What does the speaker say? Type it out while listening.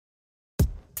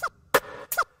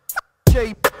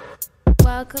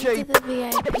Welcome to the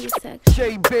VIP section.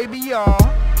 Shay Baby, y'all.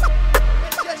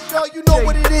 Yes, y'all, you know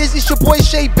what it is. It's your boy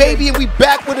Shay Baby, and we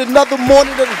back with another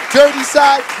morning of the dirty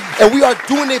side, and we are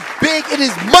doing it big. It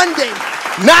is Monday,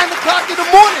 9 o'clock in the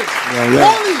morning.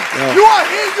 Paulie, you are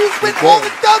here. You spent all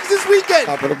the dubs this weekend,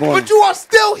 but you are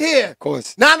still here. Of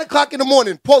course. 9 o'clock in the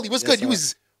morning. Paulie, what's good? You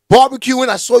was barbecuing.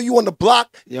 I saw you on the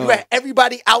block. You had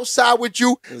everybody outside with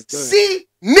you. See,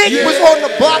 Nick was on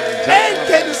the block, and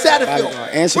Kenny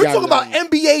Satterfield. We're talking about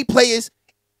NBA players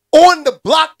on the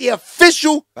block, the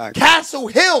official Castle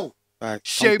Hill.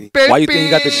 Shay Baby. Why you think he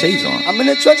got the shades on? I'm in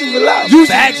the trenches, relax. You in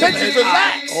the trenches,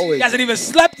 relax. He hasn't even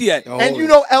slept yet. And you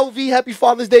know, LV, happy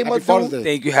Father's Day, my dude.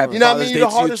 Thank you, happy You know what I Father's mean? Day You're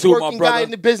the to you hardest too, my working brother. guy in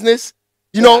the business.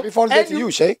 You know, happy Father's Day to you,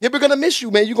 Shay. Yeah, we're gonna miss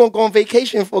you, man. You're gonna go on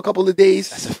vacation for a couple of days.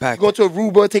 That's a fact. Go to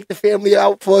Aruba, take the family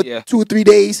out for 2 or 3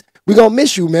 days. We're gonna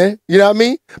miss you, man. You know what I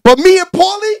mean? But me and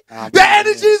Paulie, the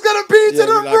energy is gonna be to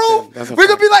the roof. We're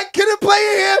gonna be like kid and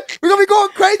player here. We're gonna be going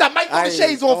crazy. I might put the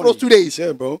shades on for those 2 days.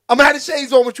 Sure, bro. I'm gonna have the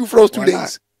shades on with you for those 2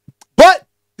 days. But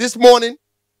this morning,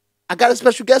 I got a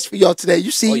special guest for y'all today.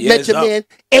 You see, met your man,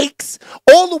 Akes,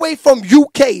 all the way from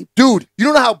UK. Dude, you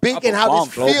don't know how big and how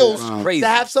this feels to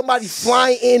have somebody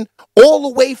flying in all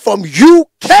the way from UK.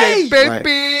 Shay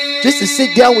Baby. Just to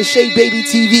sit down with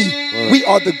SHEABABYTV. We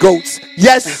are the GOATs.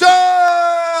 Yes,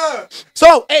 sir.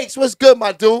 So, Akes, what's good,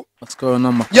 my dude? What's going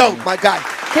on, my Yo, my guy.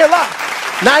 Can't lie.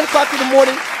 9 o'clock in the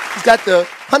morning. He's got the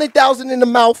 100,000 in the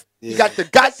mouth. He got the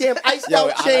goddamn iced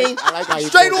out chain.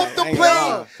 Straight off the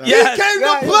plane. He came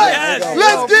to play.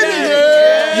 Let's get it.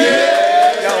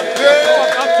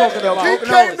 He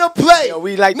came to play.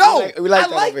 We like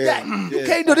that. You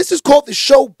can't know. This is called the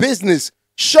show business.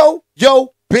 Show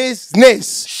your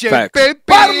business. Shay Baby.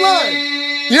 Bottom line.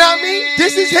 You know what I mean?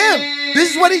 This is him.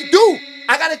 This is what he do.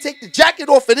 I gotta take the jacket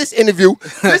off for this interview.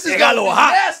 This is got a little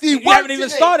hot. nasty You work haven't even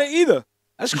today. started either.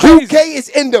 That's crazy. UK is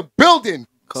in the building.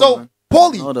 So,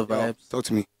 Paulie, talk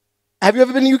to me. have you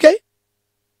ever been in UK?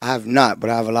 I have not, but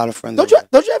I have a lot of friends. Don't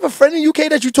you have a friend in UK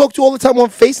that you talk to all the time on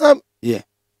FaceTime? Yeah.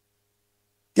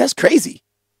 That's crazy.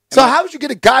 So how would you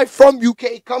get a guy from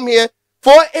UK come here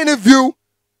for an interview?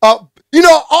 You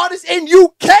know, artist in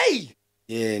UK.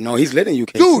 Yeah, no, he's lit in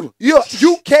UK. Dude, you're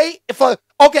UK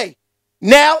okay.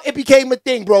 Now it became a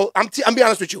thing, bro. I'm being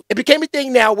honest with you. It became a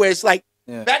thing now where it's like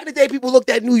back in the day, people looked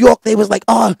at New York. They was like,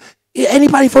 oh,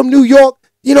 anybody from New York,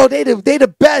 you know, they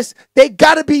the best. They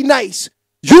gotta be nice.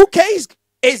 UK's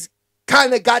is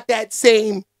kind of got that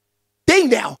same thing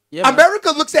now. Yeah,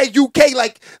 America looks at UK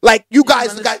like you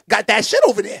guys got that shit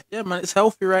over there. Yeah, man, it's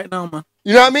healthy right now, man.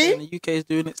 You know what I mean? And the UK is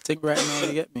doing its thing right now.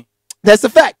 You get me? That's a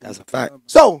fact. That's a fact.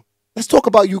 So let's talk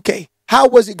about UK. How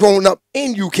was it growing up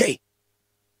in UK?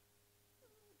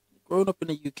 Growing up in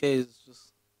the UK is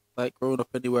just like growing up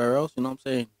anywhere else. You know what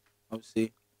I'm saying?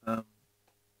 Obviously,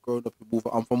 growing up in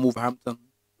I'm from Wolverhampton.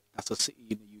 That's a city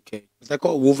in the UK. Is that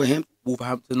called Wolverhampton?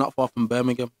 Wolverhampton, not far from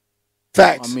Birmingham.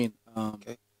 Facts. You know what I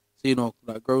mean, so you know,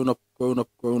 like growing up in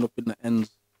the ends.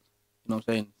 You know what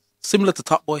I'm saying? Similar to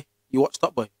Top Boy. You watch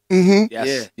Top Boy? Mm-hmm.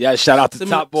 Yes. Yeah. Shout out to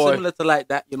Top Boy. Similar to like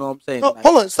that. You know what I'm saying? No, like,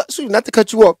 hold on, not to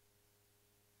cut you off.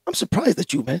 I'm surprised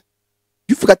at you, man.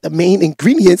 You forgot the main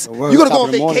ingredients. You're gonna go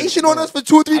on vacation on us for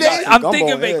 2 or 3 days? I'm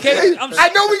thinking vacation. I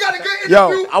know we got a good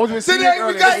interview. Yo, I was with today.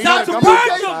 We got Time to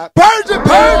purge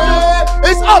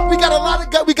it. It's up. We got a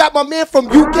lot of we got my man from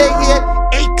UK here,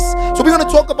 Akes. So we're gonna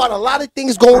talk about a lot of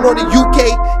things going on in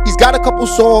UK. He's got a couple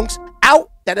songs out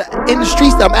that are in the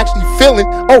streets that I'm actually feeling.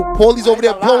 Oh, Paulie's over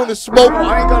there blowing the smoke.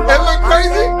 That look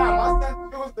crazy.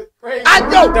 I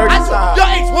know. Yo,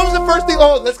 Akes, what was the first thing?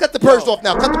 Oh, let's cut the purge off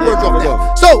now. Cut the purge off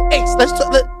now. So, Akes,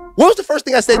 what was the first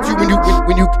thing I said to you when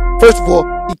you first of all,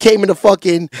 he came in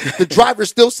the driver's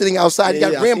still sitting outside. He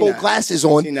got Rambo glasses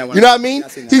on. You know what I mean?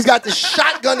 He's got the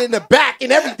shotgun in the back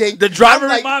and everything. The driver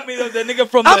remind me of the nigga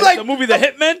from the movie The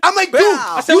Hitman. I'm like,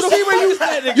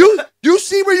 dude, you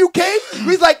see where you came?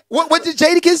 He's like, what did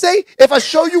Jadakiss say? If I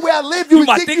show you where I live, you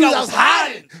would think I was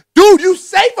hiding. Dude, you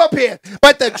safe up here.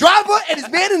 But the driver and his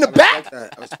man in the back,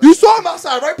 you saw him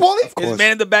outside, right, Paulie? His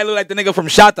man in the back looked like the nigga from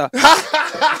Shatta.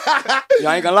 Yo,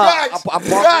 I ain't gonna lie. I'm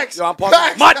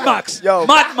parking. Mad Max. Yo.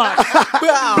 Mad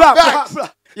Max.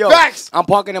 Yo, Facts. I'm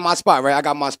parking in my spot, right? I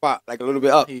got my spot like a little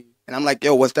bit up. And I'm like,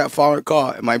 yo, what's that foreign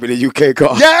car? It might be the UK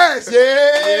car. Yes,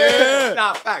 yeah.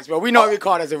 Nah, facts, bro. We know every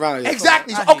car that's around here.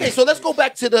 Exactly. So let's go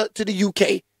back to the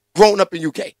UK. Growing up in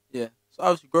UK. Yeah. So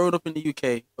obviously, growing up in the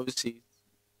UK, obviously,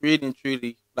 really and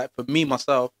truly, like for me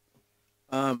myself,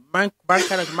 man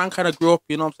kind of grew up.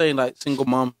 You know what I'm saying? Like single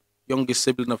mom, youngest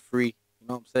sibling of 3. You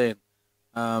know what I'm saying?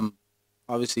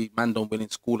 Obviously, man don't win in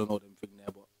school and all them thing there,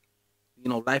 but you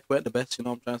know, life weren't the best. You know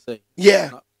what I'm trying to say?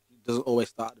 Yeah. doesn't always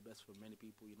start the best for many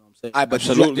people. You know what I'm saying? All right, but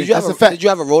Absolutely. did you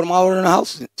have a role model in the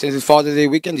house since it's Father's Day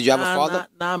weekend? Did you have a father?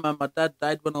 Nah, man. My dad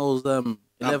died when I was 11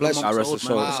 bless months you. I rest old. his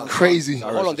soul. Man. Wow. Crazy.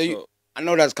 Hold on, I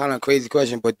know that's kind of a crazy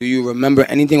question, but do you remember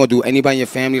anything, or do anybody in your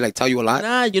family like tell you a lot?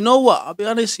 Nah, you know what? I'll be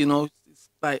honest. You know, it's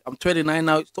like I'm 29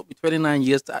 now. It took me 29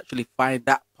 years to actually find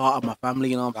that part of my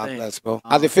family. You know what I'm God saying? bless, bro.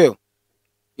 How's it feel?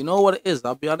 You know what it is?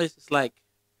 I'll be honest. It's like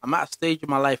I'm at a stage in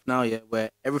my life now, yeah, where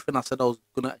everything I said I was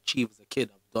gonna achieve as a kid,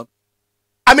 I've done.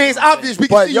 I mean, it's obvious. We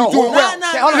can see you doing well.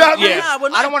 Hold on. Yeah.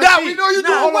 I don't want to speak. we know you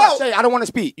doing Hold on, well. I don't want to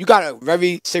speak. You got a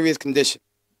very serious condition.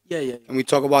 Yeah. Can we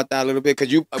talk about that a little bit?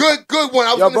 Cause you Good one.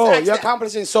 I was Yo, going bro, to ask you're that.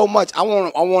 accomplishing so much. I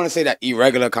want to say that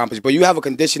irregular accomplishment, but you have a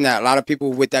condition that a lot of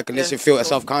people with that condition feel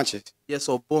self-conscious. Yeah,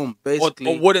 so boom, Or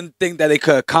basically. wouldn't think that they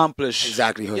could accomplish.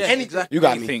 Exactly. Hood. Yeah, exactly. You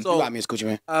got me. Anything. You got me, Scoochie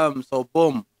man. So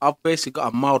boom, I've basically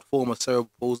got a mild form of cerebral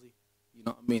palsy. You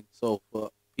know what I mean? So for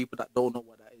people that don't know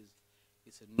what that is,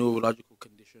 it's a neurological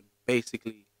condition.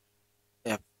 Basically,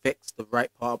 it affects the right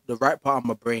part. The right part of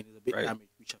my brain is a bit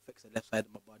damaged, which affects the left side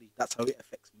of my body. That's how it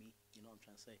affects me. You know what I'm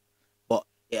trying to say? But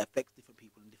it affects different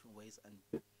people in different ways, and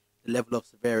the level of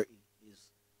severity is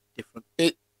different.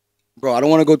 Bro, I don't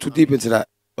want to go too deep into that,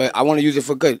 but I want to use it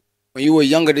for good. When you were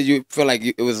younger, did you feel like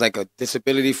it was like a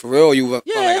disability for real, or you felt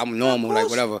like I'm normal, like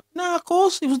whatever? Nah, of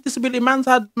course it was disability. Man's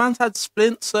had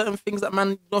splints, certain things that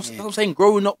man. You know what I'm saying?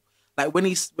 Growing up, like when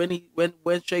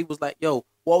Shay was like, "Yo,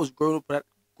 what was growing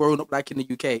up like in the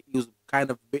UK?" He was kind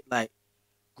of a bit like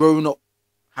growing up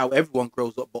how everyone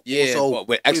grows up, but also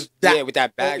with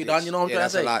that baggage. You know what I'm trying to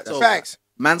say? That's So, facts.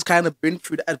 Man's kind of been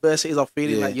through the adversities of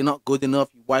feeling like you're not good enough.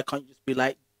 Why can't you just be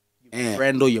like your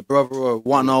friend or your brother or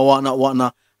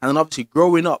whatnot? And then obviously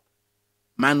growing up,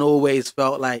 man always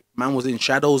felt like man was in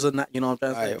shadows and that, you know what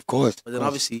I'm trying to say? Of course. But then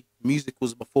obviously music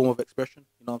was a form of expression,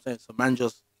 you know what I'm saying? So man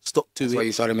just stuck to That's it. why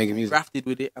you started making music. Grafted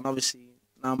with it, and obviously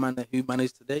now man who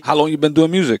managed today. How long you been doing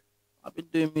music? I've been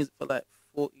doing music for like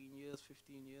 14 years,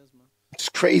 15 years, man. It's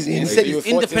crazy. And he Hey, said you he's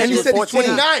were 14. independent. He said he's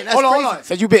 29. That's Hold crazy. on.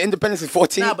 So you've been independent since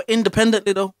 14? Nah, but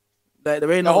independently though. Like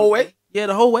there ain't The whole way? Yeah,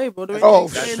 the whole way, bro. There ain't Oh,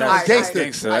 there ain't that's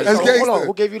gangster. That's Hold gangster. on.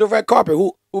 Who gave you the red carpet?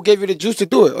 Who gave you the juice to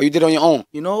do it? Or you did it on your own?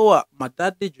 You know what? My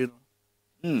dad did, you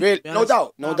know. Really? Be No honest.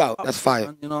 doubt. No Nah, doubt. Pops, That's fire.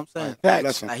 man, you know what I'm saying? Facts.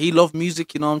 Bless him. Like, he loved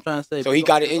music, you know what I'm trying to say. So he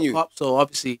got it in you. Pops, so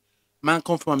obviously, man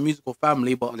come from a musical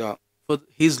family, but No doubt. for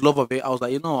his love of it, I was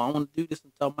like, you know, I want to do this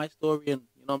and tell my story, and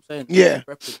you know what I'm saying? Yeah.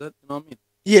 Represent, you know what I mean?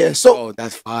 Yeah, so Oh,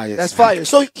 that's fire. that's fire.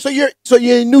 So you're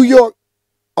in New York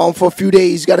for a few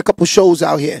days. You got a couple shows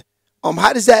out here.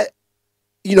 How does that,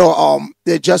 the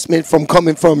adjustment from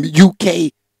coming from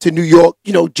UK to New York,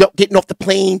 getting off the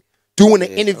plane, doing an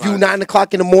interview 9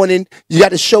 o'clock in the morning, you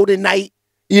got a show tonight.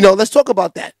 Let's talk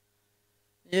about that.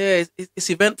 Yeah, it's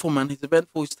eventful, man. It's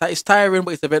eventful. It's tiring,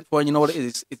 but it's eventful. And you know what it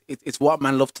is? It's what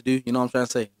man love to do. You know what I'm trying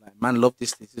to say? Like, man love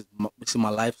this. This is my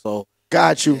life. So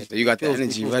Got you. So you got the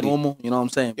energy ready. Normal. You know what I'm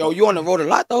saying? Yo, you on the road a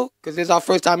lot though? Because it's our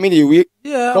first time meeting you.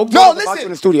 Yeah. Don't No, talk about you listen.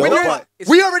 in the studio.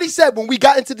 We already said when we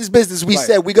got into this business, we Right.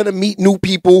 said we're gonna meet new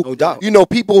people. No doubt.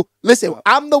 People. Listen,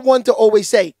 I'm the one to always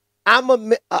say I'm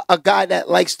a guy that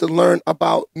likes to learn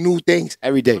about new things.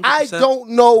 Every day. I 100%. don't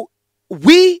know.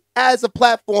 We as a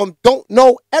platform don't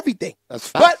know everything, That's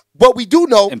but fact. what we do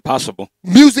know, Impossible.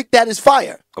 music that is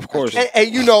fire. Of course. And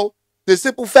the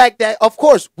simple fact that, of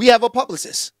course, we have a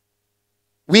publicist.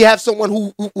 We have someone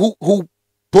who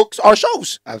books our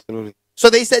shows. Absolutely. So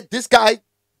they said this guy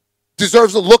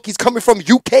deserves a look. He's coming from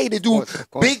UK to do Of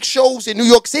course. big shows in New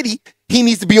York City. He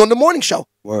needs to be on the morning show.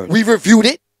 Word. We reviewed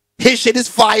it. His shit is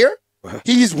fire. Word.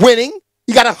 He's winning.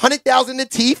 He got 100,000 in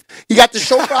teeth. He got the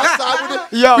chauffeur outside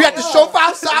with it. Yo. We got the chauffeur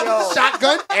outside with the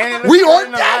shotgun. And We it's on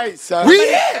in the that. lights, son. We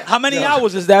here. How many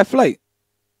hours is that flight?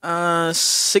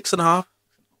 6.5.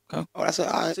 Oh, that's all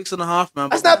right. 6.5, man.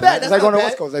 That's not bad. It's That's like not on the bad.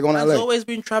 West Coast. Like on I've LA. always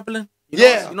been traveling.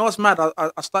 Yeah. You know what's mad?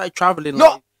 I started traveling No.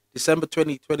 like December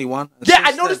 2021. and Yeah, since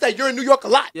I noticed then- that you're in New York a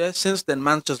lot. Yeah, since then,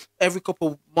 man's just every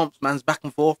couple months, man's back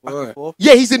and forth, back Word. and forth.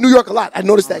 Yeah, he's in New York a lot. I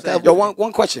noticed that. I'm saying, Yo,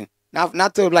 one question.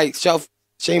 Not to like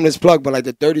shameless plug, but like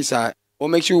the dirty side. What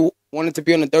makes you wanted to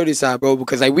be on the dirty side, bro?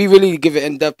 Because like we really give an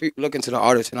in-depth look into the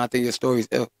artist, and I think your story's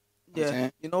ill. You know what I'm Yeah,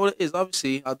 saying? you know what it is.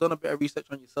 Obviously, I've done a bit of research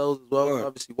on yourselves as well. Word.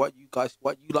 Obviously, what you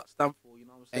lot stand for. You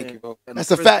know what I'm saying? Thank you, bro. And That's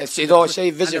the a fact. It's all Shay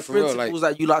and vision the for real. Like, principles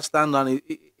that you lot stand on,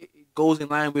 it goes in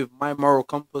line with my moral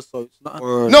compass. So it's not.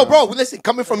 word, No, man. bro, listen,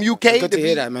 coming from UK Good to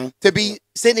hear that, man. to be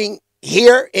sitting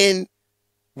here in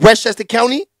Westchester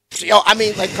County, I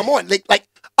mean, like, come on. Like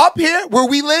up here where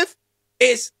we live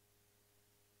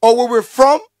or where we're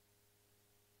from,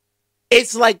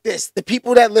 it's like this. The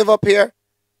people that live up here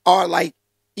are like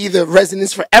either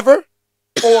residents forever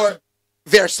or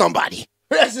they're somebody.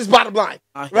 That's just bottom line,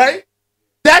 I hear right?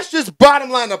 That's just bottom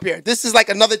line up here. This is like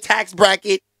another tax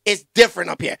bracket. It's different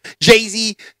up here.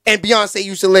 Jay-Z and Beyonce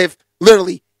used to live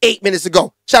literally 8 minutes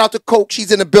ago. Shout out to Coke.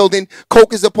 She's in the building.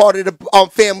 Coke is a part of the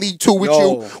family too with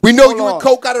you. We know you and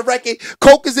Coke got a record.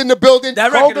 Coke is in the building.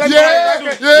 That record is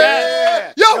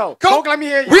yeah. Yo, Coke, let me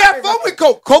hear you. We had fun with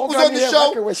Coke. Coke was on the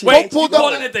show. Wait, Coke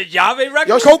calling it the Yahweh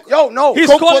record? No. He's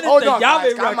calling it the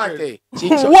Yahweh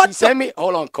record. What? Send me.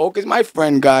 Hold on. Coke is my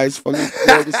friend, guys. From the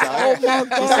other side.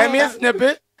 She sent me a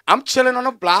snippet. I'm chilling on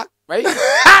the block, right?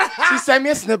 She sent me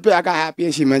a snippet. I got happy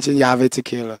and she mentioned Yahweh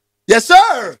Tequila. Yes,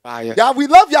 sir. Yeah, we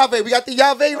love Yahweh. We got the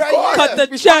Yahweh right here. Cut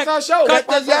the check. Cut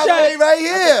the Yahweh right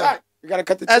here. We gotta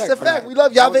cut the check. That's a fact. We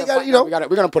love Yahweh.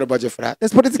 We're gonna put a budget for that.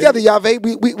 Let's put it together, Yahweh.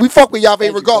 We fuck with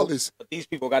Yahweh regardless. But these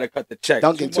people gotta cut the check.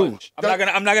 Duncan too.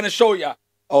 I'm not gonna show y'all.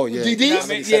 Oh yeah. DDs? You know what I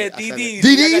mean? Yeah, DDs.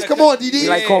 DDs, come on, DDs. We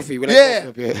like coffee. We like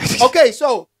coffee. Okay,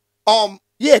 so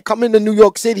come into New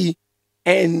York City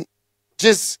and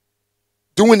just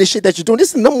doing the shit that you're doing.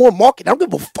 This is no more market. I don't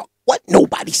give a fuck what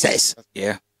nobody says.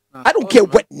 Yeah. I don't care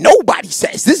what nobody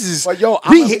says. This is but yo,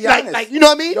 I'm like you know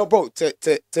what I mean? Yo, bro, to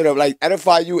the like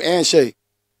edify you and Shay.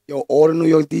 Yo, all the New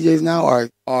York DJs now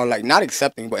are like not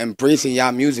accepting but embracing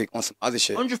y'all music on some other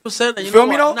shit. 100%. And you feel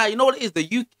me though? Nah, you know what it is?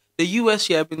 The US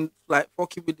have been like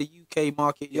fucking with the UK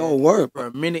market. Yo, word for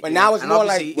a minute. But now it's more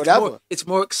like whatever. It's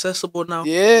more accessible now.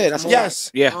 Yeah, that's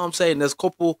yes. Yeah. You know what I'm saying? There's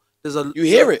you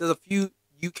hear it. There's a few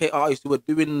UK artists who are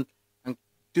doing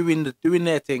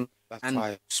their thing. That's and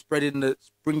fire.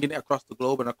 bringing it across the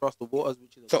globe and across the waters,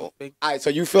 which is a good thing. All right, so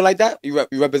you feel like that? You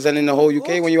representing the whole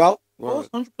UK when you out? Of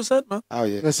course, 100%, man. Oh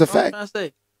yeah, that's a fact. Trying to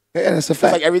say. Yeah, that's a it's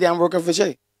fact. like every day I'm working for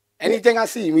Shay. Anything I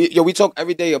see, we talk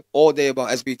every day, all day about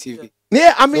SBTV.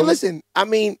 Yeah, I mean, listen,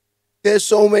 there's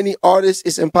so many artists.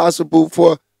 It's impossible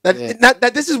for that.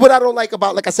 That this is what I don't like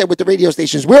about, like I said, with the radio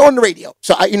stations. We're on the radio,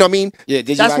 so you know what I mean. Yeah,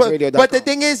 radio. But the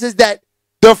thing is that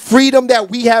the freedom that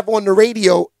we have on the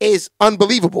radio is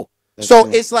unbelievable. That's so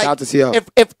true. It's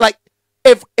like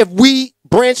if we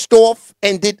branched off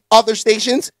and did other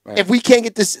stations, if we can't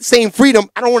get the same freedom,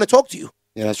 I don't want to talk to you.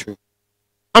 Yeah, that's true.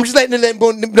 I'm just letting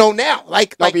them know now.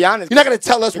 Like, be honest. You're not gonna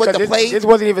tell us what to play. This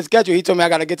wasn't even scheduled. He told me I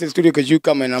gotta get to the studio because you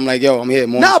coming. I'm like, yo, I'm here.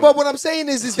 No, but what I'm saying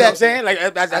is that you know what I'm saying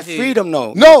like that's freedom,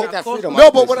 though. No,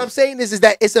 but what I'm saying is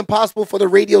that it's impossible for the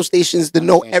radio stations to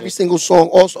know every single song.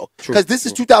 Also, because this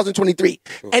is 2023.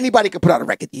 Anybody can put out a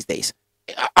record these days.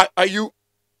 Are you?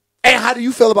 And how do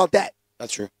you feel about that?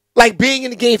 That's true. Like being in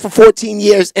the game for 14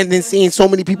 years and then seeing so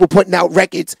many people putting out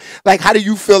records. Like, how do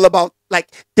you feel about like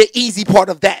the easy part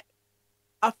of that?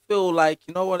 I feel like,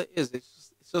 you know what it is?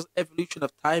 It's just evolution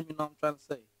of time, you know what I'm trying to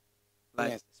say?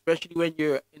 Like, especially when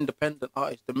you're an independent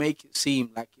artist, to make it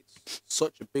seem like it's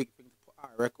such a big thing to put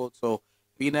out a record. So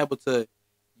being able to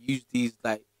use these,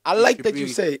 like... I like that you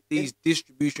say... These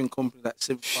distribution companies like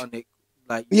Symphonic,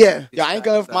 like... Yeah. Yeah, I ain't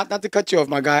gonna... Not to cut you off,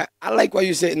 my guy. I like why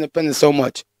you say independent so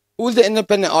much. Who's the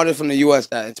independent artist from the U.S.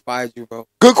 that inspired you, bro?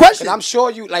 Good question. I'm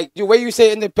sure you, like, the way you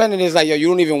say independent is like, yo, you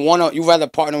don't even want to, you rather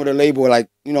partner with a label, like,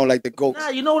 you know, like the GOATs. Nah,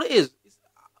 you know what it is?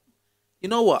 You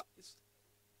know what?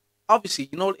 Obviously,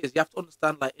 you know what it is? You have to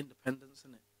understand, like, independence,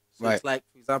 innit? So it's like,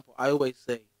 for example, I always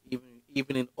say,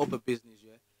 even in other business,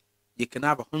 yeah, you can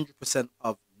have 100%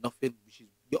 of nothing, which is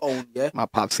your own, yeah? My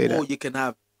pop say that. Or you can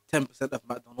have 10% of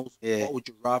McDonald's. Yeah. What would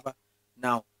you rather?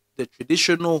 Now, the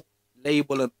traditional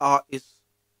label and artist,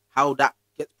 how that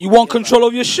gets... You want control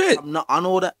of your shit. I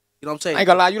know that. You know what I'm saying? I ain't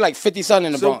gonna lie, you like 50 Cent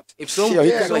in the Bronx. If someone,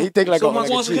 he think like someone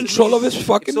wants control of his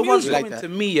fucking someone's music. coming to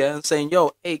me and saying,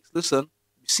 yo, Akes, listen,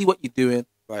 we see what you're doing.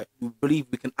 Right. We believe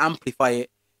we can amplify it.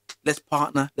 Let's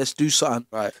partner. Let's do something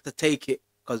to take it.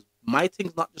 Because my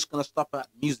thing's not just going to stop at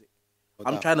music.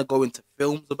 I'm trying to go into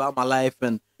films about my life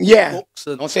and books.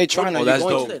 And don't say trying to. That's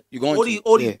dope. You're going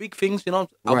all these big things, you know,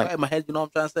 I've got in my head, you know what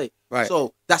I'm trying to say? Right.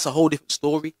 So that's a whole different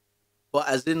story. But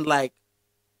as in, like,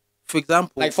 for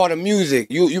example, like for the music,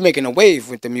 you making a wave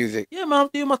with the music. Yeah, man, I'm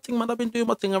doing my thing, man. I've been doing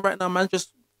my thing, and right now, man,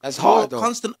 just that's hard though.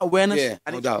 Constant awareness,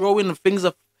 and it's doubt. growing, and things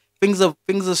are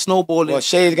snowballing. Well,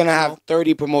 Shay's gonna have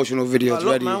 30 promotional videos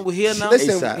look, ready. man, we're here now.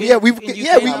 Listen,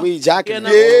 we jacking.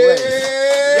 He's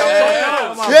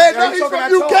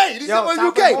from UK. He's from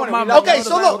UK. Okay,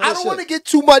 so look, I don't want to get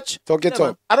too much. Talk.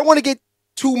 I don't want to get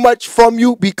too much from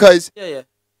you because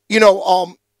you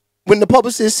know, when the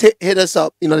publicists hit us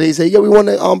up, you know, they say, yeah, we want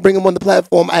to bring them on the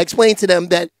platform. I explained to them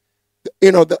that,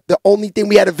 you know, the only thing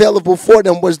we had available for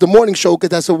them was the morning show because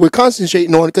that's what we're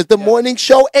concentrating on because the morning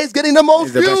show is getting the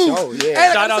most views.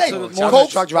 And shout out to the morning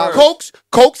truck driver.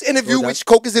 Coke's interview, which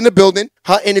Coke is in the building,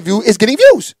 her interview is getting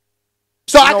views.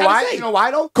 So I gotta say, you know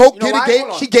why though? Coke did a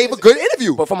game. She gave a good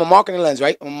interview. But from a marketing lens,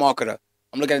 right? I'm a marketer.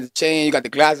 I'm looking at the chain. You got the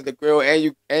glasses, the grill,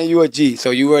 and you a G.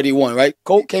 So you already won, right?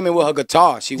 Coke came in with her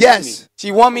guitar. She won me.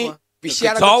 She won me. She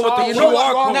had a guitar guitar with the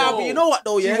QR code. Nah, but you know what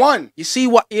though, yeah? She won. You see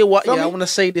what? Yeah, Feel me? I want to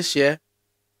say this, yeah.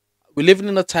 We're living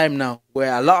in a time now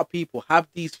where a lot of people have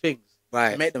these things.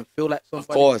 Right. To make them feel like somebody.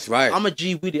 Of course, right. I'm a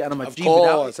G with it, and I'm a G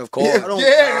without it. Of course.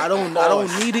 I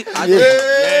don't need it. I just, you know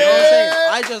what I'm saying?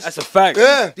 I just. That's a fact.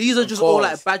 Yeah. These are just all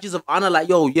like badges of honor. Like,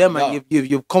 yo, yeah, man,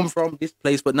 you've come from this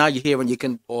place, but now you're here, and you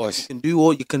can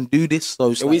do this. So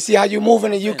And we see how you move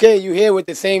in the UK. You here with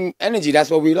the same energy. That's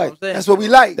what we like. That's what we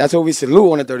like. That's what we salute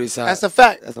on the 30 side. That's a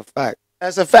fact. That's a fact.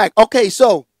 That's a fact. Okay,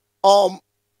 so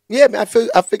yeah, man,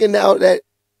 I figured now that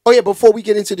before we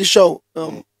get into the show,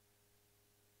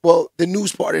 well, the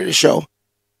news part of the show,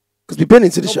 because we've been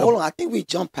into the show. Hold on, I think we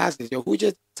jumped past this. Yo, who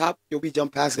just top? Yo, we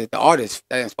jumped past it. The artist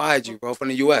that inspired you, bro, from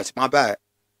the US. My bad.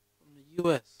 From the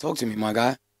US. Talk to me, my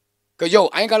guy. Cause yo,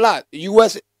 I ain't gonna lie. The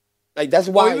US, like that's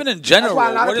why. Well, even in general, that's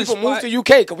why a lot of people move to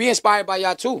UK. Cause we inspired by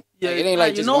y'all too. Yeah, like, it ain't like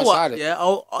you just know one what? sided.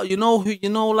 Yeah, you know who? You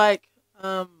know, like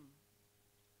if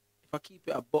I keep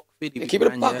it a buck 50, Yeah, keep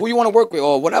it a buck. Who you want to work with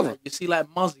or whatever. You see, like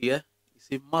Mozzie, yeah. You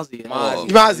see Mozzie,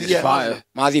 Mozzie, yeah. Fire.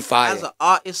 Mozzie fire. As an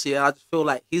artist, yeah, I just feel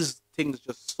like his thing is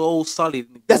just so solid.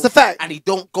 That's a fact. And he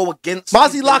don't go against.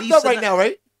 Mozzie his locked beliefs up and right now,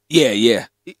 right? Yeah.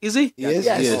 Is he? Yes.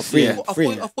 Yes. Free. Yeah.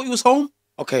 I thought he was home.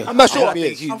 Okay. I'm not sure.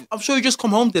 I'm sure he just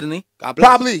come home, didn't he? God bless.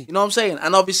 Probably. You know what I'm saying?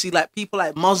 And obviously, like people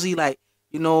like Mozzie, like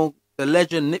the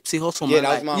legend Nipsey Hussle, Yeah, man.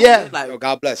 that was my. Yeah. Like, yo,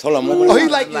 God bless. Hold on. Moment Oh, of he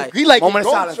silence. like Moment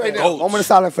of ghosts silence right for now. Nip. Moment of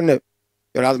silence for Nip.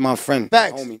 Yo, that was my friend.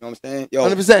 Facts. Homie, you know what I'm saying? Yo,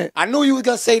 100%. I knew you was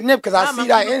gonna say Nip because I Nah, see man,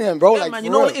 that you know- in him, bro. Yeah, Like, man, for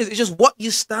you know what real. it is? It's just what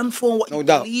you stand for and what No you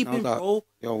doubt, believe no in, doubt. bro.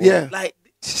 Yo, Yeah. Like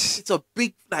it's a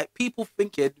big people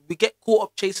think we get caught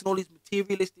up chasing all these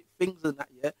materialistic things and that,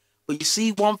 yeah. But you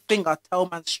see one thing I tell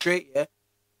man straight, yeah.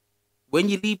 When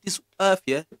you leave this earth,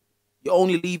 yeah, you're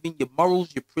only leaving your morals,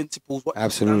 your principles, what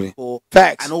Absolutely. you stand for,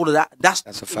 Facts. and all of that. That's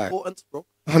a fact. important, bro.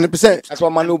 100%. That's why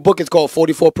my new book is called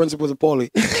 44 Principles of Paulie.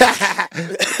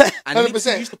 And 100%.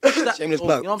 Nipsey used to push that, Shameless bro,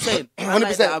 plug. you know what I'm saying?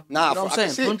 100%. Nah, you know what I'm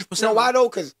saying? 100%. You know why though?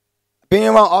 Because being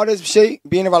around artists, shit,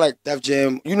 being around like Def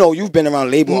Jam, you've been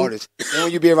around label artists. And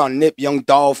when you be around Nip, Young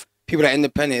Dolph, people that are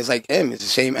independent, it's like him. It's the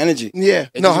same energy. Yeah.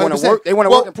 They just want to work. They want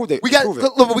to work and prove it. We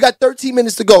got 13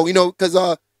 minutes to go, because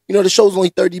the show's only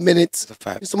 30 minutes. That's a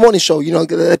fact. It's a morning show,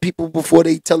 gotta let people before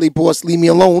they tell their boss, leave me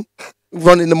alone.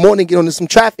 Run in the morning, get into some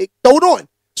traffic, throw it on.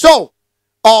 So,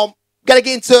 gotta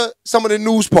get into some of the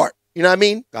news part. You know what I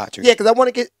mean? Got you. Yeah, because I want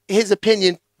to get his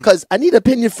opinion, because I need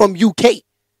opinion from UK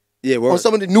Yeah, on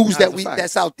some of the news That's a fact.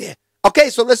 that's out there. Okay,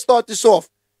 so let's start this off.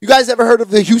 You guys ever heard of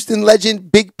the Houston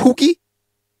legend Big Pookie?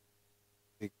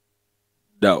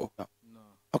 No.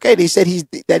 Okay, they said he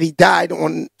died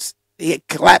he had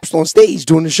collapsed on stage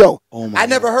during the show. Oh my I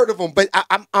never God. heard of him, but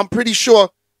I'm pretty sure.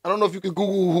 I don't know if you could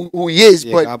Google who he is,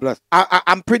 Yeah, but God bless.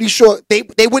 I'm pretty sure they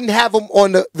wouldn't have him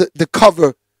on the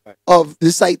cover of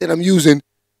the site that I'm using.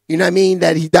 You know what I mean?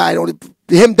 That he died on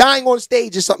him dying on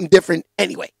stage is something different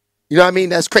anyway. You know what I mean?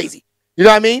 That's crazy. You know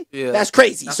what I mean? Yeah. That's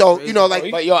crazy. That's So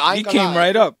crazy. But yo, I He ain't gonna came lie.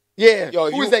 right up. yeah.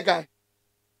 Yo, Who is that guy?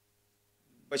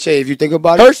 But Shay, if you think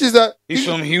about it, Hirsch is He's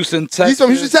from Houston, Texas. He's from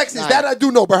Houston, Texas. Nice. That I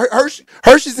do know. But Hirsch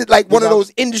is like one of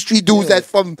those industry dudes that's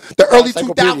from the early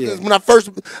Encyclopedia. 2000s. When I first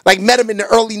met him in the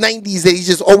early 90s, that he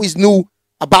just always knew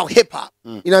about hip hop.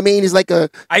 You know what I mean? He's like a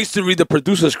I used to read the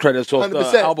producer's credits off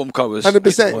 100%. the album covers.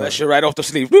 100%. Pull that shit right off the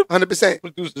sleeve. 100%.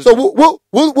 Producers. So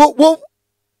we'll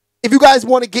if you guys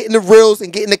want to get in the reels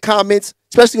and get in the comments,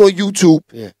 especially on YouTube,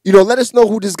 let us know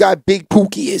who this guy Big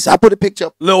Pookie is. I put a picture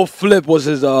up. Lil Flip was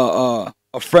his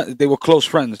a friend. They were close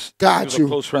friends. Got He was you. a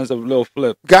close friends of Lil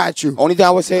Flip. Got you. only thing I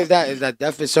would say is that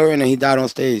death is certain and he died on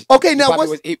stage. Okay, He now probably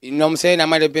what's you know what I'm saying? That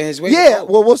might have been his way. yeah?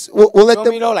 Well, we'll let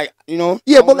them. Like Yeah, I we'll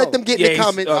don't let know. them get in the he's,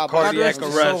 comments. cardiac God rest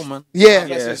his arrest. soul, man. Yeah. God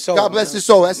bless his soul, God bless man. his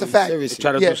soul. That's a fact. Seriously.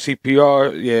 Try to Yeah. do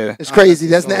CPR. Yeah. It's crazy.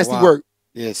 That's So nasty wild. work.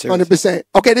 Yeah, seriously. 100%.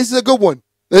 Okay, this is a good one.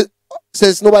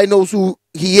 Since nobody knows who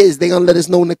he is, they gonna let us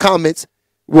know in the comments.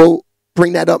 We'll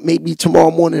bring that up maybe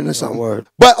tomorrow morning or something. Word.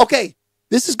 But okay,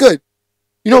 this is good.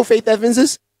 You know who Faith Evans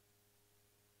is?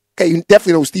 Okay, you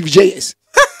definitely know who Stevie J is.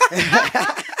 All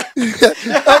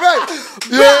right.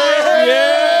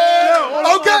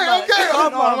 Okay.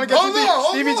 Hold on.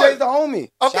 Stevie J's the homie.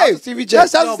 Okay. Shout out to Stevie J. Yeah,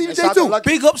 shout out to Stevie J too.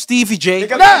 Big up Stevie J.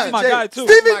 Big up Nah, Stevie my J. guy, too.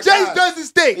 Stevie My J God. does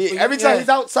his thing. Yeah, every time he's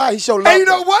outside, he show love. And you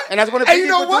know what? And that's one of And the you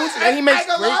know what? And he makes I ain't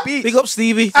gonna lie. great beats. Big up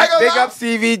Stevie. I ain't gonna Big lie. up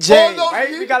Stevie J. All those Right?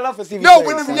 years- We got love for Stevie No, J.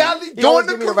 when in son. reality, He during always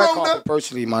the give me the red corona, carpet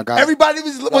personally, my guy. Everybody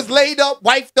was laid up,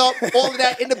 wifed up, all of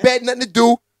that in the bed, nothing to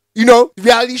do.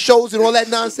 Reality shows and all that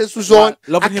nonsense was on.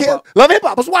 Love and Hip Hop. Love and Hip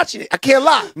Hop. I was watching it. I can't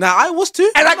lie. Now I was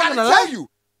too. And I I'm not gotta gonna tell lie. you,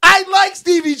 I like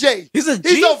Stevie J. He's a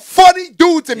He's G. a funny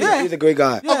dude to me. Yeah. He's a great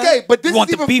guy. Yeah. Okay, but this You want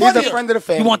is the even beef? funnier. He's a friend of the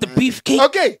family. You want the man. beefcake?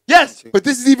 Okay, yes, but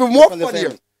this is even more From the funnier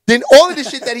family. than all of the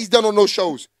shit that he's done on those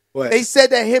shows. What? They said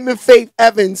that him and Faith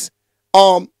Evans,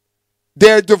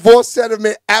 their divorce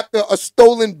settlement after a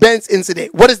stolen Benz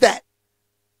incident. What is that?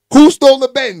 Who stole the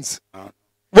Benz?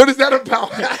 What is that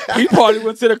about? He probably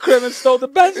went to the crib and stole the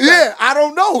Benz. Yeah, I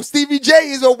don't know. Stevie J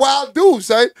is a wild dude,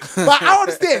 son. But I don't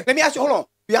understand. Let me ask you, hold on.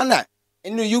 Beyond that,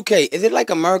 in the UK, is it like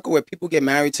America where people get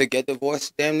married to get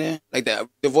divorced damn near? Like the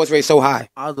divorce rate so high?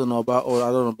 I don't know about. I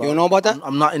don't know about. You don't know about that?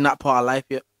 I'm not in that part of life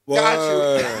yet. Got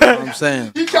you. You know what I'm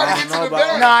saying. He trying to I get don't know to the about-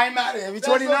 bag. Nah, I ain't mad at him. He's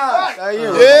That's a 29. fact.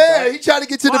 Yeah, He trying to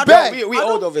get to the I don't- bag. we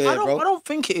old over here, I bro. don't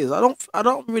think it is. I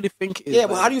don't really think it is. Yeah,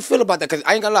 but how do you feel about that? Because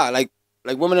I ain't gonna lie,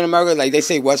 like women in America, like they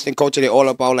say Western culture, they all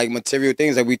about like material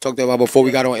things that we talked about before we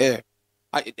got on air.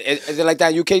 Is it like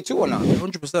that in UK too or not?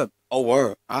 100%. Oh,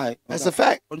 word. All right. That's a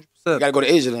fact. 100%. You gotta go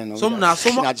to Asia then. Some Nah,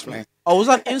 just playing. I was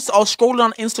scrolling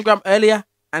on Instagram earlier,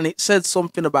 and it said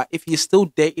something about if you're still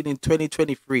dating in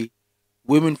 2023,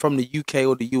 women from the UK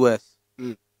or the US,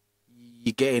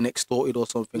 you're getting extorted or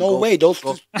something. No way, those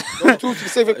two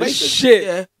specific places. Shit.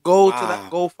 Yeah, go to Wow.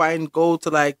 that. Go to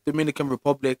like Dominican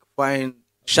Republic. Find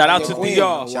Shout out to Queen.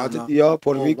 DR. Shout out to DR,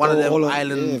 Puerto or Rico, one of them all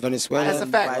islands. yeah, Venezuela. That's a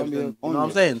fact. Island, Colombia, you know what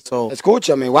I'm saying? So That's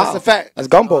culture, man. Wow. That's a fact. That's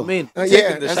gumbo. I mean,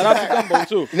 Yeah, that's Shout a out to fact.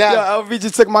 Gumbo too. Now, Yeah, LV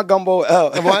just took my gumbo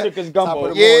out. What? Took his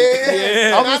gumbo.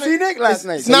 Yeah. I was seeing Nick last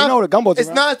night. It's So you know the gumbo. It's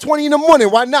 9:20 in the morning.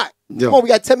 Why not? Yeah. Come on, we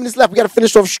got 10 minutes left. We got to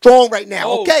finish off strong right now.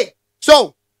 Oh. Okay.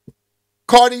 So,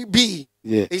 Cardi B.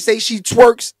 Yeah. They say she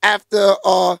twerks after.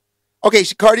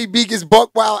 Cardi B gets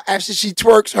buck wild after she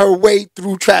twerks her way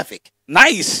through traffic.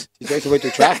 Nice. She takes away through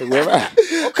traffic. Where at?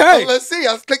 Okay. So let's see.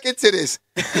 Let's click into this.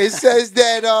 It says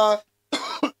that.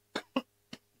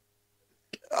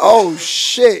 Oh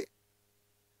shit.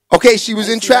 Okay, she was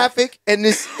in traffic, and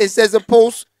it says a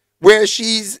post where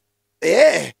she's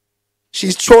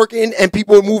twerking, and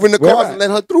people are moving the Where cars at? and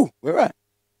let her through Where at?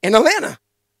 in Atlanta.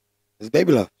 It's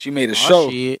baby love. She made a oh, show.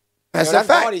 shit. That's Yo, a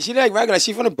fact. Cardi. She like regular.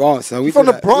 She from the Bronx. So we She from do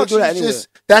the that. Bronx. We do that She's anywhere.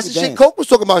 that's We the shit dance. Coke was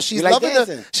talking about. She's We like loving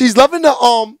dancing.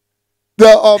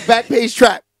 the back page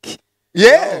trap.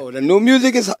 Yeah. Yo, the new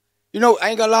music is. You know, I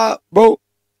ain't gonna lie, bro.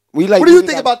 We like. What do you music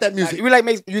think about that music? We like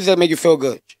music that make you feel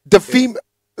good.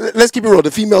 Let's keep it real.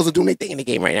 The females are doing their thing in the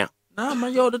game right now. Nah,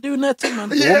 man, yo, they're doing that too,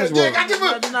 man. Yeah, woman's world. I give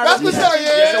it. Nah, That's what's up.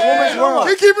 it's a woman's world.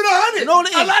 We keep it 100. You know what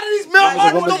it is? A lot of these male It's a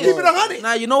artists woman's don't keep it world. 100.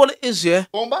 Nah, you know what it is, yeah?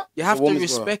 Bomba? You have It's a to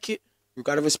woman's world. respect it. You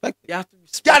gotta respect it. You have to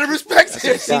respect Gotta it. respect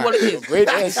it. See what it is. Great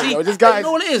answer. See, Yo, this guy you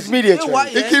know what it is? media You know what,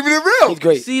 trained. They yeah? keeping it real. He's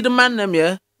great. See the man them,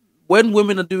 yeah? When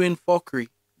women are doing fuckery,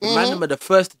 the man them are the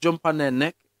first to jump on their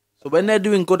neck. So when they're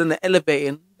doing good and they're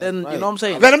elevating, then Right. you know what I'm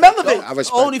saying? Let them elevate. I The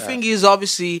respect only that. thing is,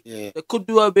 obviously, Yeah. they could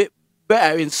do a bit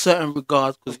better in certain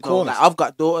regards because Of course. like I've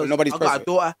got daughters. But nobody's I've got a perfect.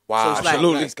 daughter. Wow, So it's like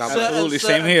absolutely. certain- Absolutely. Same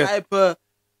certain here. Type of,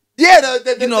 Yeah,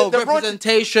 the you know, the run-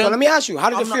 representation. So let me ask you, how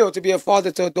did I'm it not- feel to be a father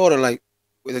to a daughter, like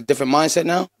with a different mindset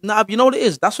now? Nah, you know what it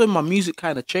is? That's when my music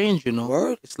kind of changed, you know.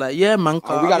 Word? It's like, yeah, man.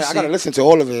 Oh, I gotta obviously- listen to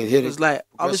all of it. Hear It this. was like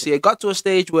obviously it got to a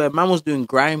stage where man was doing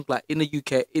grime. Like in the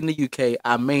UK,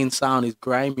 our main sound is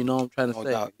grime. You know what I'm trying to No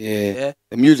say? doubt. Yeah. Yeah.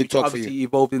 The music Which talk for obviously you.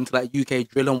 evolved into like UK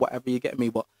drill and whatever, you get me.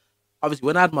 But obviously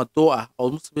when I had my daughter, I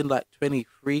must have been like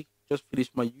 23, just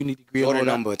finished my uni degree and all Daughter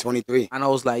that. number 23. And I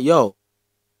was like, yo,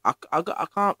 I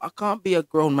can't be a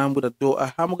grown man with a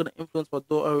daughter. How am I gonna influence my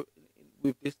daughter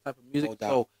with this type of music? No doubt.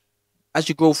 So as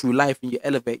you grow through life and you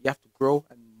elevate, you have to grow.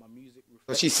 And my music. So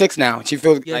reflects- she's 6 now. She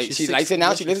feels Yeah, like she's she 6 likes it now.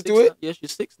 yeah, She she's listens 6 to it. now. Yeah,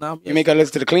 she's 6 now. You make her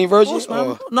listen to the clean version. Of course, man.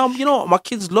 or- No, you know, my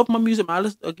kids love my music, man.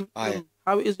 I give Oh, yeah. them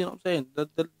how it is, you know what I'm saying?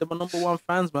 They're my number one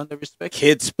fans, man. They respect it.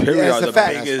 Kids, period, Yeah, it's are a the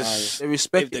fact. biggest. They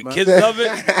respect If it, the man. kids love it, You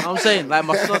know what I'm saying? Like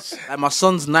my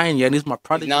son's 9, yeah, and he's my He's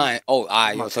prodigy. 9. Oh, all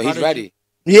right. My So he's prodigy. ready.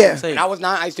 You know what Yeah. I'm saying? When I was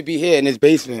 9, I used to be here in this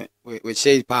basement with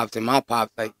Shay's pops and my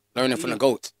pops, like learning from the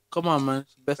goats. Come on, man.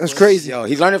 It's the best That's way. crazy. Yo,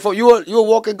 he's learning for you. A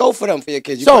walk and go for them for your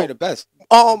kids. You So- probably the best.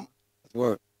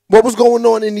 Word. What was going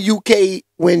on in the UK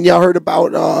when y'all heard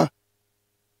about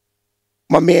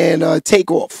my man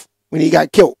Takeoff when he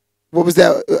got killed? What was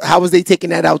that? How was they taking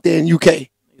that out there in UK?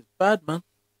 It's bad, man.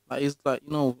 Like it's like,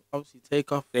 you know, obviously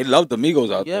take off. they love the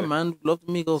Migos out Yeah, there. man. Love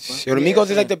the Migos, man. Yo, the Migos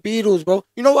is like the Beatles, bro.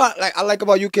 You know what? Like I like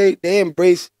about UK, they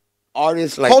embrace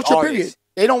artists like Culture, artists. period.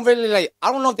 They don't really like.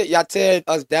 I don't know if that y'all tear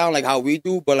us down like how we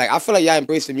do, but like I feel like y'all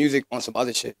embrace the music on some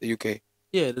other shit. The UK,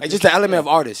 Yeah. like just the element of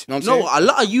artists. You know what I'm No, saying? a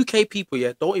lot of UK people,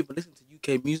 yeah, don't even listen to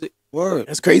UK music. Word.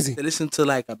 That's crazy. They listen to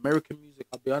like American music,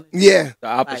 I'll be honest. Yeah. The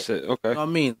opposite. You know Okay. what I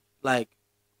mean? Like,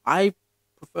 I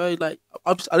prefer, like,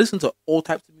 I listen to all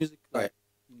types of music, like Right.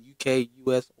 UK,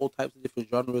 US, all types of different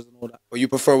genres and all that. Or you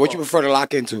prefer what you prefer to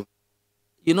lock into?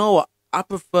 You know what? I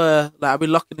prefer like I've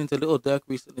been locking into Little Dirk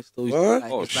recently. Still, What?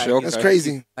 like, Oh, it's shit, like, okay. That's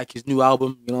crazy. like his new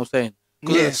album. You know what I'm saying?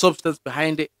 Because Yeah. of the substance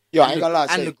behind it. Yo, I and ain't the- gonna lie.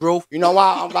 and say, the growth. You know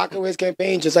why I'm rocking with his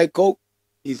campaign? Just like Coke,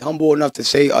 he's humble enough to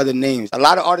say other names. A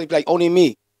lot of artists be like only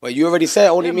me, but you already said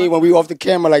only me when we off the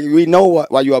camera. Like we know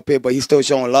why you up here, but he's still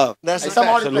showing love. That's like, a some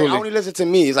fact. artists be like, I only listen to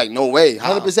me. It's like no way,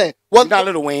 100%. Well, Well, not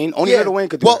Lil Wayne. Only yeah. Lil Wayne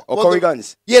could do it. Or Corey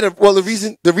Guns. Yeah,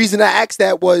 the reason I asked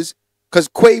that was because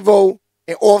Quavo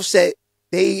and Offset,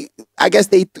 I guess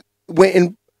they went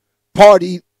and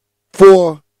partied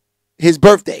for his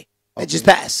birthday that just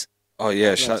passed. Oh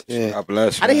yeah, God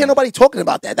bless. I didn't hear nobody talking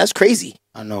about that. That's crazy.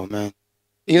 I know, man.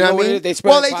 You know what I mean? They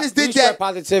spread They just did that.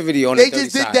 positivity on They the dirty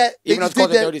just did side. that. They Even though just it's called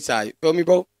did the that. dirty side. Feel me,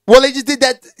 bro? Well, they just did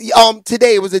that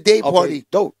today. It was a day Okay, party.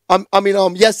 dope.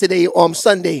 Yesterday,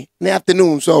 Sunday in the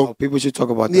afternoon. So Oh, people should talk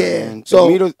about that. yeah. Man. So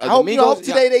The Migos- I hope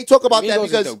today they talk about that Migos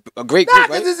is because a great nah, group,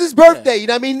 because right? it's his birthday. You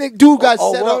know what I mean? The dude got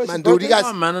Oh, set word, up, it's man, his dude. He birthday? got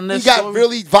Come on, man, and he that's got so-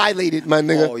 really violated, my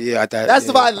nigga. Oh yeah, That's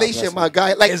the violation, my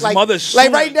guy. Like, His like, mother's like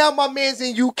suing. right now, my man's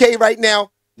in UK right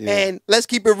now, Yeah. and let's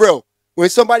keep it real. When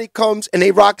somebody comes and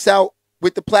they rocks out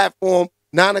with the platform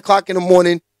 9 o'clock in the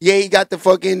morning, yeah, he got the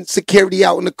fucking security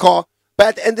out in the car. But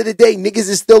at the end of the day, niggas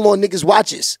is still on niggas'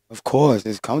 watches. Of course,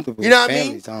 it's comfortable. You know what I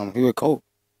Family mean? Time. He would cope.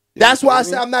 That's why I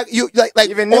say I'm not you like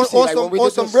Even on, Nipsey, on like, some when we on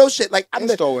did some this real shit. Like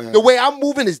in-store with him. the way I'm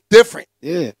moving is different.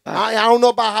 Yeah. I don't know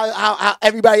about how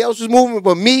everybody else was moving,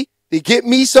 but me to get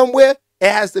me somewhere,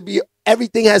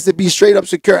 everything has to be straight up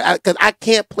secure. Because I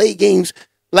can't play games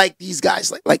like these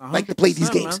guys, like to play these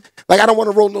 100%, games. man. Like I don't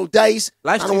want to roll no dice.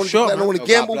 Life's I too don't want short, I don't want man.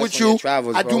 to gamble God with bless on your you.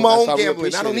 travels, I bro. do my That's own how we gambling. I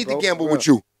appreciate don't it, need to bro. gamble For with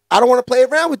you. I don't want to play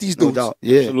around with these No dudes. doubt.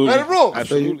 Yeah. Absolutely. Let it roll.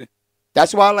 Absolutely.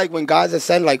 That's why, like, when guys that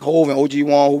said like Hove and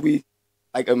OG1, who we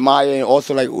like admire and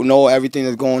also like know everything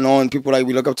that's going on, people like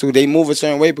we look up to, they move a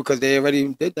certain way because they already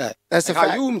did that. That's a Like,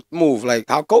 fact. how you move, like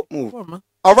how Coke move. Come on, man.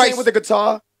 All Same right. with the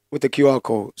guitar, with the QR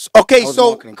codes. Okay, I was so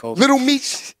marketing code. Little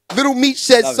Meech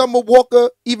said Love it. Summer Walker,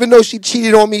 even though she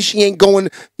cheated on me, she ain't going.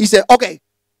 He said, okay,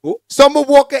 Who? Summer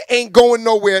Walker ain't going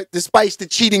nowhere despite the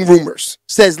cheating rumors,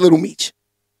 says Little Meech.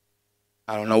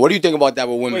 I don't know. What do you think about that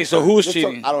with women? Wait, so who's Just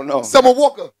cheating? I don't know. Summer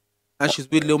Walker And she's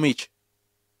with Lil Meech.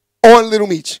 on Little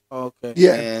Meech. Oh, okay.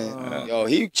 Yeah. And, yo,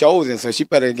 he chosen, so she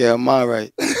better get her mind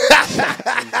right.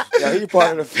 Yo, he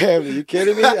part of the family. You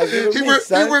kidding me? That's Little He Meech,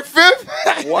 son. went fifth?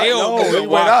 What? They all No, go he to with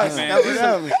Wack, us. man. Not with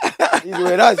them. He's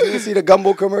with us. You didn't see the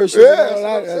gumbo commercial. Yeah, and all that's what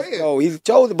I'm that? saying. No, he's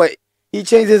chosen, but he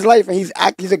changed his life, and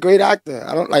he's a great actor.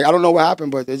 I don't know what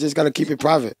happened, but they just gotta keep it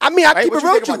private. I mean, I Right, keep what it you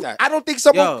real think with you. about that? I don't think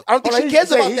someone. Yo. I don't think Oh, she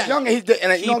cares about he's that. young, and you know what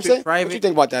I'm Keep it saying? What private. you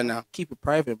think about that now? Keep it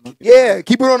private, man. Yeah,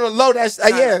 keep it on the low. That's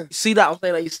yeah. You see that? I'm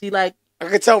saying, like, you see, like, I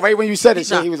could tell right when you said it.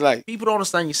 Nah. Shit, he was like, people don't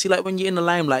understand. You see, like, when you're in the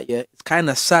limelight, yeah, it's kind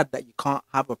of sad that you can't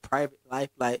have a private life.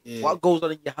 Like, Yeah. what goes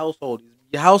on in your household?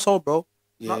 Your household, bro.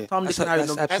 yeah. Not Tom, Dick, That's and a- Harry.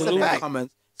 that's No absolutely fact.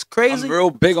 comments. It's crazy. I'm real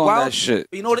big on Wild. that shit.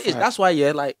 But you know what it is? fact. That's why,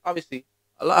 yeah, like, obviously,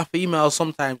 a lot of females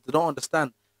sometimes they don't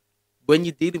understand when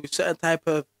you're dealing with certain type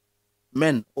of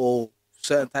men or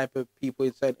certain type of people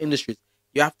in certain industries.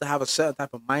 You have to have a certain type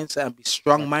of mindset and be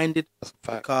strong-minded.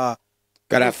 Fact. Because,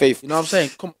 Gotta have faith. you know what I'm saying?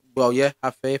 Well, yeah,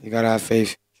 have faith. You gotta have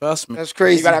faith. Trust me. That's You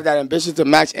crazy. gotta have that ambition to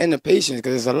match and the patience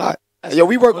because it's a lot. Yo,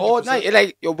 we work all 100%. night. It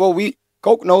like, yo, bro,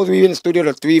 Coke knows we in the studio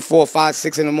till 3, 4, 5,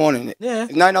 6 in the morning. Yeah.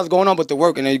 There's nothing else going on but the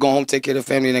work, and then you go home, take care of the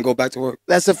family, and then go back to work.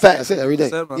 That's a fact. That's it every day.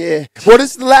 That's it, man. Yeah. Well,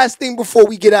 this is the last thing before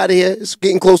we get out of here. It's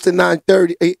getting close to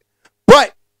 9:30.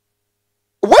 But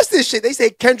what's this shit? They say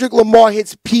Kendrick Lamar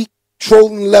hits peak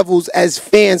trolling levels as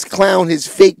fans clown his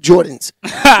fake Jordans.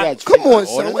 Yeah, Come on, order.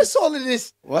 son. What's all of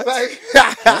this? What? Like,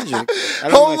 Kendrick? I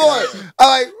don't hold like on.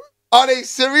 Like, are they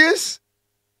serious?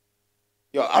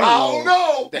 Yo, I don't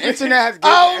know. The internet has given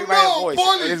I don't everybody know. a voice.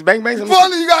 Paulie, It's bang bang.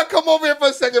 Paulie, you gotta come over here for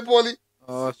a second, Paulie.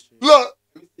 Oh, shit.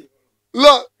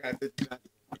 Look.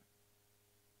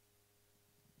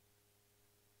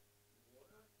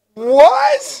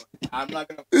 What? I'm not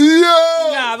gonna. Yo.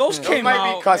 Nah, those Those came might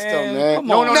out, be custom, man. Come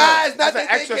No, on. no, Nah, it's not That's that an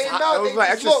they extra. came out. Those They like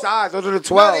just extra look. size. Those are the No, they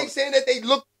 12. saying that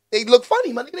they look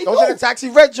funny, man. They Those do. are the taxi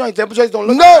red joints. Them joints don't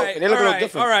look No. alike. They look a little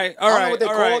different. All right, I don't know what they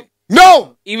called.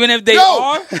 No. Even if they No.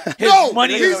 are, his No.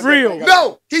 money He's- is real.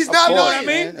 No, he's Of not course, lying.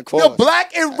 man. Of The course.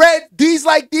 black and red, these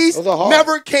like these, Those are hard.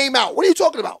 never came out. What are you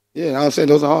talking about? Yeah, I'm saying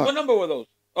those are hard. What number were those?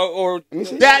 Or Let me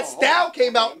see. That style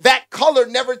came out. That color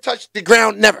never touched the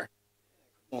ground. Never.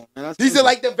 Come on, man, that's These are Kendrick.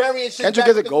 like the variant shit Kendrick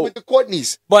back is a goat. with the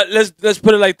Courtneys. but let's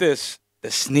put it like this: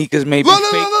 the sneakers may be Look,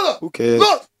 look, fake, look, look, Who look. cares?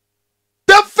 Look.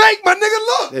 They're fake, my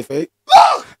nigga. Look. They fake.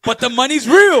 Look. but the money's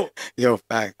real. Yo,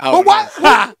 fact. But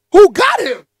what? Who got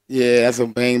him? Yeah, that's a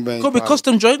bang bang. Could be problem.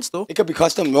 custom joints, though. It could be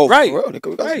custom. No, Right. For real. It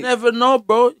could be custom. You never know,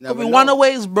 bro. It Never could be know.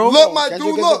 one-aways, bro. Look, my Kendrick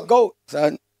dude, is a look. goat,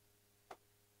 son.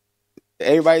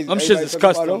 Everybody. Them shits is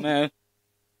custom, man.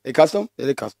 They custom? Yeah,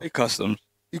 they custom. They customs.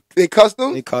 They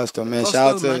custom? They custom, man. Custom,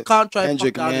 Shout out man. to Can't try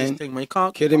Kendrick, fuck down man. this thing, man. You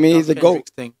can't Kidding fuck me? down He's the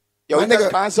Kendrick's GOAT. thing. Yo, My he does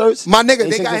nigga- concerts. My nigga,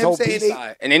 they sings got his him whole saying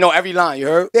B-side, and they know every line. You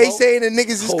heard? they bro? saying the niggas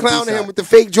is Whole clowning B-side. him with the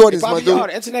fake They Jordans, my probably dude. are.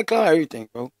 The internet clown everything,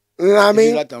 bro. You know what I If mean?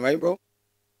 you let them, right, bro?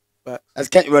 But That's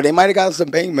bro. They might have got some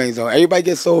bang bangs on. Everybody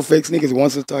gets so fake niggas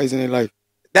once or twice in their life.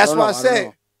 That's don't what know, I don't said.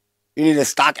 know. You need a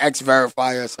StockX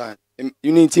verifier or something.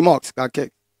 You need T-Marks. Got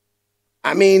kicked.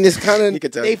 I mean, it's kind He could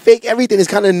of tell they you. fake everything. It's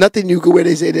kind of nothing you could wear.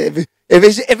 They say that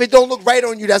if it don't look right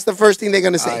on you, that's the first thing they're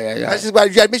gonna say. yeah. That's just why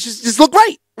you admit just look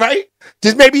right?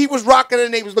 Just maybe he was rocking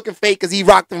and they was looking fake because he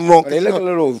rocked them wrong. But they look a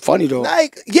little funny though.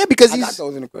 like because I got he's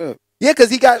those in the crib.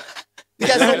 because he got so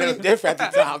a little many. different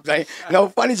at the time. Like, no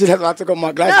funny shit. That's why I took off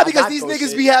my glasses. Nah, I because got these those niggas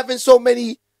shit. be having so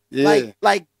many Yeah.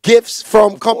 like gifts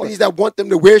from Of companies course. that want them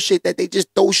to wear shit that they just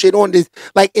throw shit on. This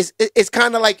like it's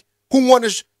kind of like who want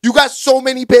to. You got so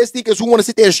many pair of sneakers who want to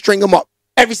sit there and string them up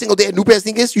every single day. A new pair of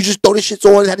sneakers, you just throw the shits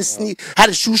on. Had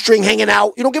a shoestring hanging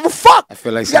out. You don't give a fuck. I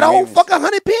feel like You got a whole some fucking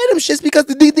 100 pair of them shits because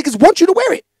the niggas want you to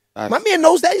wear it. Facts. My man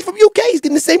knows that. He's from UK. He's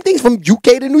getting the same things from UK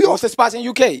to New York. What's the spots in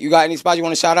UK? You got any spots you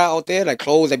want to shout out there? Like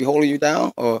clothes that be holding you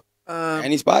down? Or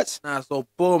any spots? Nah, so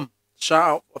boom. Shout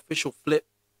out official Flip.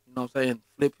 You know what I'm saying?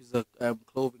 Flip is a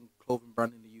clothing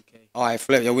brand in the UK. All right,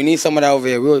 Flip. Yo, we need some of that over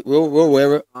here. We'll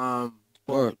wear it.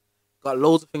 Word. Got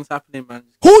loads of things happening, man.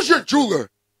 Who's your jeweler?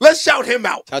 Let's shout him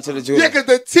out. Shout out to the jeweler. Yeah, because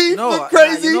the teeth You know look what?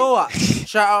 crazy. You know what?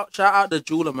 Shout out the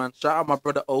jeweler, man. Shout out my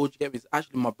brother Oj. You get me? It's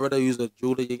actually my brother who's a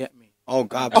jeweler. You get me? Oh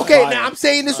God. Okay, Fire. now I'm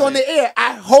saying this on the air.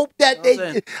 I hope that You know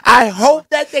what I'm I hope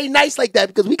that they nice like that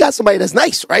because we got somebody that's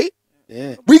nice, right?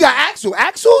 Yeah. We got Axel.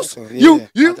 Axel's? Axel, You yeah.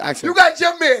 you Shout out to Axel. you got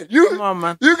your man. Come on,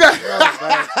 man. You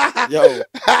got Yo,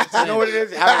 you know what it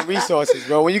is? Having resources,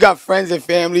 bro. When you got friends and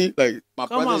family, like my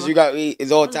Come on, brothers, man. you got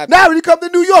it's all tapped. Now when you come to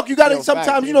New York, you gotta Yo,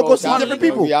 sometimes facts. go see outside, different bro.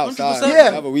 people. We outside. 100%. Yeah.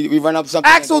 Whatever. We run up something.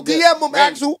 Axel, and go get- DM him, Right.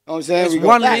 Axel. You know what I'm saying? It's We go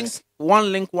one facts.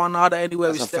 link, one order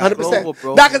anywhere. We That's a step fact. 100%. over,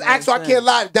 bro. Nah, because You know what Axel, I I'm can't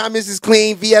lie. Diamonds is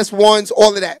clean, VS1s,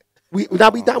 all of that. We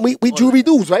jewelry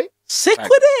dudes, right? Sick with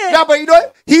it. No, but you know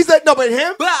what? He's like, no, but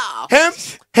him, Wow.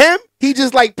 he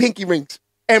just like pinky rings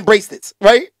and bracelets,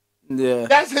 right? Yeah.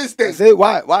 That's his thing. That's it.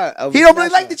 Why? He don't really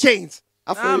like the chains.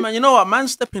 I feel Nah, you. man. You know what? Man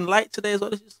stepping light today is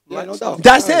what this is. Yeah, no Like, doubt.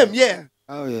 That's him, yeah.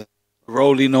 Oh yeah.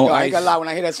 Rolly, no Yo, I ain't ice. gonna lie. When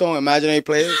I hear that song, Imaginary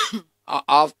Players,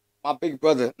 my big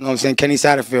brother, you know what I'm saying, Kenny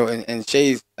Satterfield, and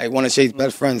Shay's, like one of Shay's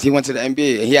best friends, he went to the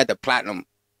NBA and he had the platinum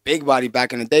big body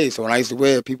back in the day. So when I used to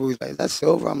wear it, people was like, is that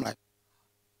silver? I'm like,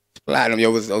 it's platinum. Yo,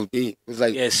 it was OD. It was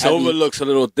like, Yeah, silver looks a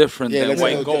little different Yeah, than looks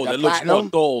white like gold. the It looks more platinum.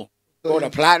 dull. oh, the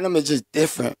platinum is just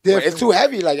different. But Different. it's too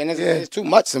heavy, like, and it's too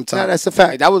much sometimes. Nah, that's a Like,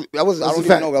 fact. that was I That's don't a even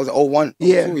fact. know. That was 01.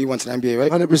 Yeah. 02, he went to the NBA,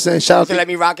 right? 100%. Shout out To to let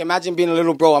me rock. Imagine being a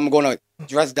little bro. I'm going to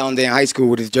dress down there in high school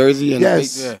with his jersey and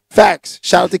yes. big, Facts.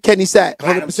 Shout out to Kenny Sat.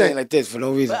 platinum chain 100%. like this for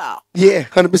no reason. wow. Yeah,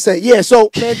 100%. Yeah, so,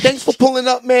 man, thanks for pulling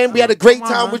up, man. We had a great Come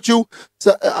on, time man. with you.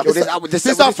 So, Yo, this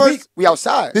is our first. week, we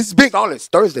outside. This is big. Starless,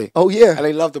 Thursday. Oh, yeah. LA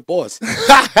Love the Boss. You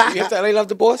hip to LA Love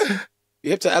the Boss? You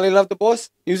hip to LA Love the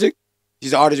Boss music?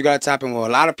 She's an artist you gotta tap in with. A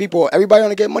lot of people, everybody on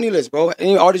the Get Money list, bro.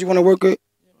 Any artist you want to work with,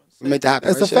 we make that happen.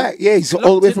 That's a right, Shay? fact. Yeah, he's Locked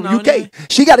all the way in from now, UK. anyway.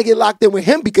 She got to get locked in with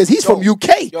him because he's from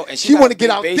UK. Yo, and she got want to a get big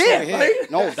out base there. over here.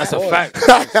 Right? No, That's a boy. fact.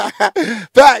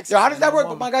 Facts. Yo, how does that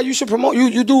work? My guy, you should promote.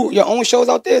 You do your own shows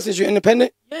out there since you're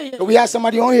independent. Yeah. So we had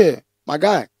somebody on here. My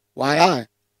guy, YI,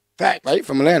 Facts. right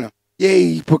from Atlanta. Yeah,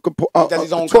 he put Does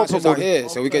his own tour concerts out promoter. here,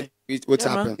 so we could we'll Yeah,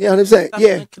 tap man. in. Yeah, 100%.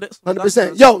 Yeah,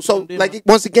 100%. Yo, so like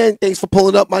once again, thanks for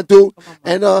pulling up, my dude.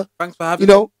 And Thanks for having you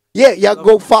know, yeah, y'all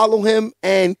go follow him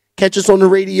and catch us on the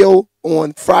radio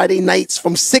on Friday nights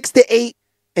from 6 to 8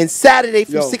 and Saturday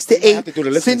from Yo, 6 to we might have 8. to do the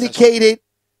listening Syndicated,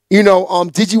 you know,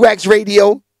 Digiwax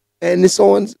Radio, and it's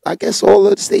on, I guess, all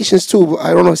of the stations too. But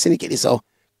I don't know, syndicated. So,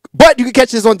 but you can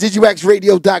catch us on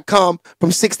digiwaxradio.com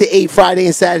from 6 to 8 Friday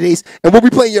and Saturdays, and we'll be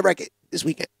playing your record this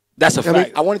weekend. That's a I mean,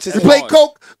 fact. I wanted to We say, play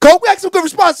Coke. Coke, we had some good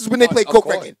responses when they play Of Coke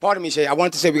course. record. Pardon me, Shay. I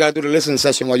wanted to say we gotta do the listening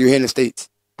session while you're here in the States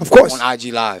Of course. on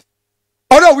IG Live.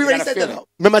 Oh no, we already gotta said feel that. it.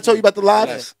 Remember I told you about the live?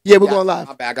 Yes. Yeah, we're going live.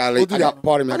 My bad, I got We'll late. do that.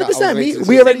 Pardon me. I was 100%. late to We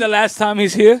this. already. The last time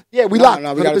he's here, Yeah, we No, locked.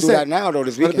 no, we gotta do 100%. that now though.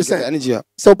 This weekend, get 100%. the energy up.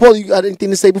 So Paul, you got anything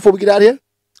to say before we get out of here?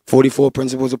 44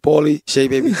 Principles of Paulie, Shay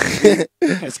Baby.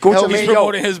 Escucha LV, me, he's yo.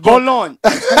 promoting his book. Hold on.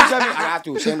 Escucha me. I have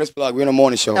to. Shameless plug. We're in the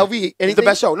morning show. LV, It's anything? the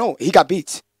best show. No, he got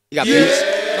beats. He got beats.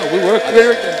 no, we work.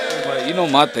 But you know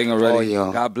my thing already. Oh,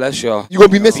 yeah. God bless y'all. You're going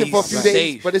to be missing for a Be few days,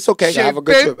 safe. but it's okay. Have a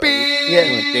good trip. LV.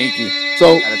 Yeah. Thank you.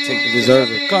 So, Gotta take You the deserve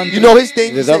it. you know his thing.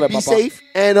 He Deserve said it, be Papa. safe.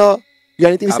 And you got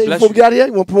anything to God say bless before we you. get out of here?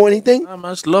 You want to promote anything? Nah,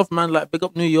 man, it's love, man. Like, big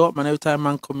up New York, man. Every time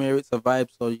man come here, it's a vibe.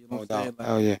 So, you know No what I'm saying? doubt. Like,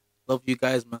 Hell yeah. love you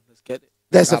guys, man. Let's get it.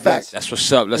 That's a God bless. fact. That's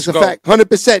what's up. Let's That's go. a fact.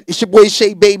 100%. It's your boy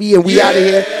Shay Baby, and we out of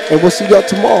here. And we'll see y'all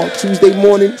tomorrow, Tuesday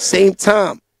morning, same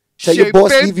time. Tell your Shay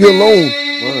boss leave you alone.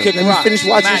 Kick Let me rock. finish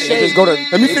watching Maddie, Shay. Just go to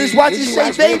Let me finish watching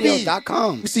Shay Baby.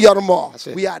 BabyWatchRadio.com. We see y'all tomorrow. That's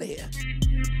it. We out of here.